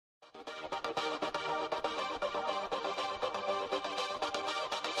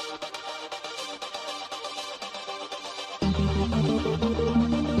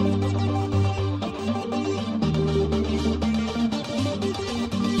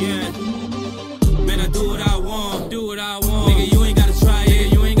Yeah, man, I do what I want, Nigga, you ain't gotta try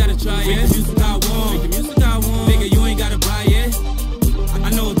it, you ain't gotta try it. Make the music I want, Nigga, you ain't gotta buy it. I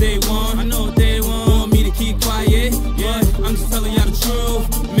know what they want, want me to keep quiet. Yeah, I'm just telling y'all the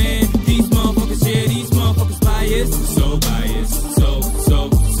truth, man. These motherfuckers, yeah, these motherfuckers biased. So biased, so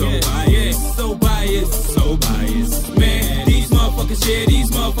biased. So biased, so biased. Man, these motherfuckers, yeah, these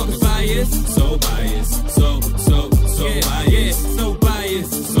motherfuckers biased. So biased, so biased. So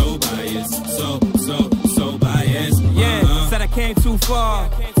biased, so biased, so biased. Yeah, said I came too far.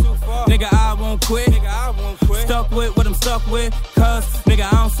 Nigga, I won't quit. Stuck with what I'm stuck with, cause nigga,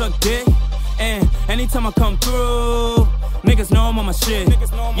 I don't suck dick. And anytime I come through, niggas know I'm on my shit.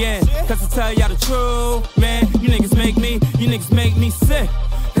 Yeah, cause to tell y'all the truth, man, you niggas make me sick.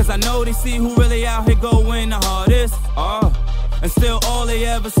 Cause I know they see who really out here going the hardest. And still all they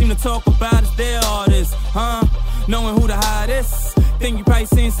ever seem to talk about is their artists, knowing who the hottest. Think you probably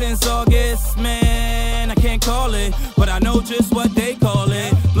seen since August, man, I can't call it, but I know just what they call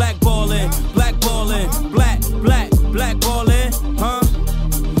it. Blackballing, blackballing,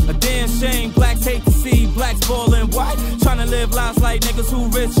 a damn shame, blacks hate to see blacks ballin'. What? Tryna live lives like niggas who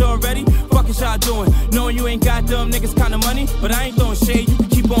rich already? Fuck is y'all doing? Knowing you ain't got them niggas kinda money, but I ain't throwing shade, you can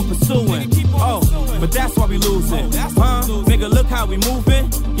keep on pursuing. But that's why we losing, Nigga, look how we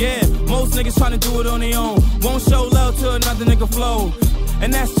moving. Yeah, most niggas tryna do it on their own, won't show love to another nigga flow.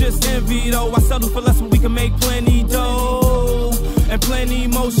 And that's just envy though. I settle for less when we can make plenty dough. And plenty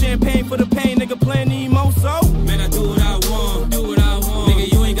more champagne for the pain, nigga, plenty more so. Man, I do what I want,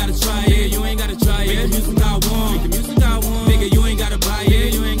 Nigga, you ain't gotta try it, you ain't gotta try it. Make the music I want, Nigga, you ain't gotta buy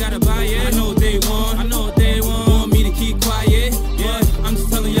it, you ain't gotta buy it. I know what they want, want me to keep quiet. Yeah, I'm just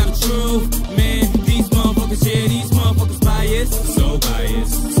telling y'all the truth, man. These motherfuckers, yeah, these motherfuckers biased. So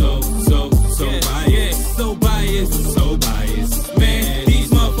biased, so biased. So biased, so biased. Man, these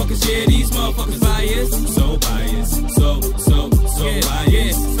motherfuckers, yeah, these motherfuckers biased. So biased, so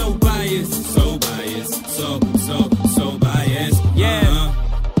biased. So biased, so biased. Yeah.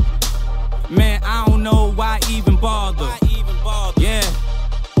 Man, I don't know why even bother. Yeah,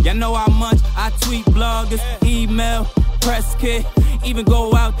 y'all know how much I tweet bloggers, email, press kit, even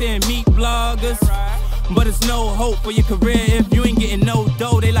go out there and meet bloggers. But it's no hope for your career if you ain't getting no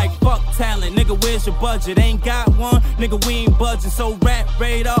dough. They like, fuck talent, nigga, where's your budget? Ain't got one, nigga, we ain't budging. So rap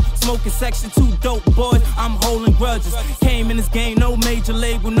radar, smoking section 2 dope boys, I'm holding grudges. Came in this game, no major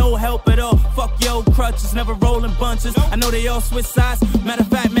label, no help at all. Fuck yo crutches, never rolling bunches. I know they all switch sides, matter of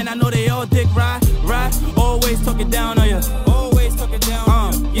fact, man, I know they all dick ride. Always talking down on ya,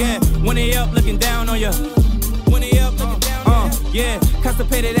 yeah, when they up looking down on ya. Yeah,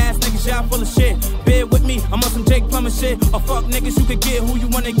 constipated ass niggas, y'all full of shit. Bear with me, I'm on some Jake Plummer shit. Or fuck niggas, you could get who you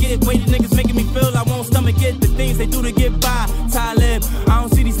wanna get. Way these niggas making me feel I won't stomach it. The things they do to get by, Talib. I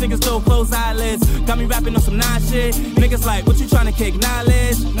don't see these niggas though, close eyelids. Got me rapping on some nice shit. Niggas like, what you tryna kick,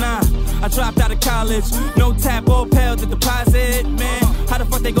 knowledge? Nah, I dropped out of college. No tap or pal to deposit, man. How the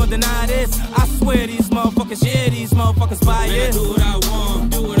fuck they gon' deny this? I swear these motherfuckers, yeah, these motherfuckers biased. Man,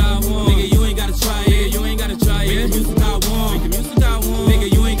 do what I want, Nigga, you ain't gotta try it, you ain't gotta try it. Make the music I want, Nigga,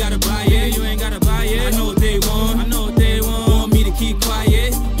 you ain't gotta buy it, you ain't gotta buy it. I know what they want, want me to keep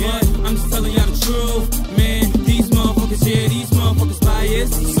quiet. Yeah, I'm just telling y'all the truth, man. These motherfuckers, yeah, these motherfuckers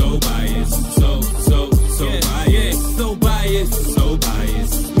biased. So biased, so biased. So biased, so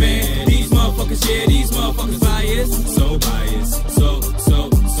biased. Man, these motherfuckers, yeah, these motherfuckers biased. So biased.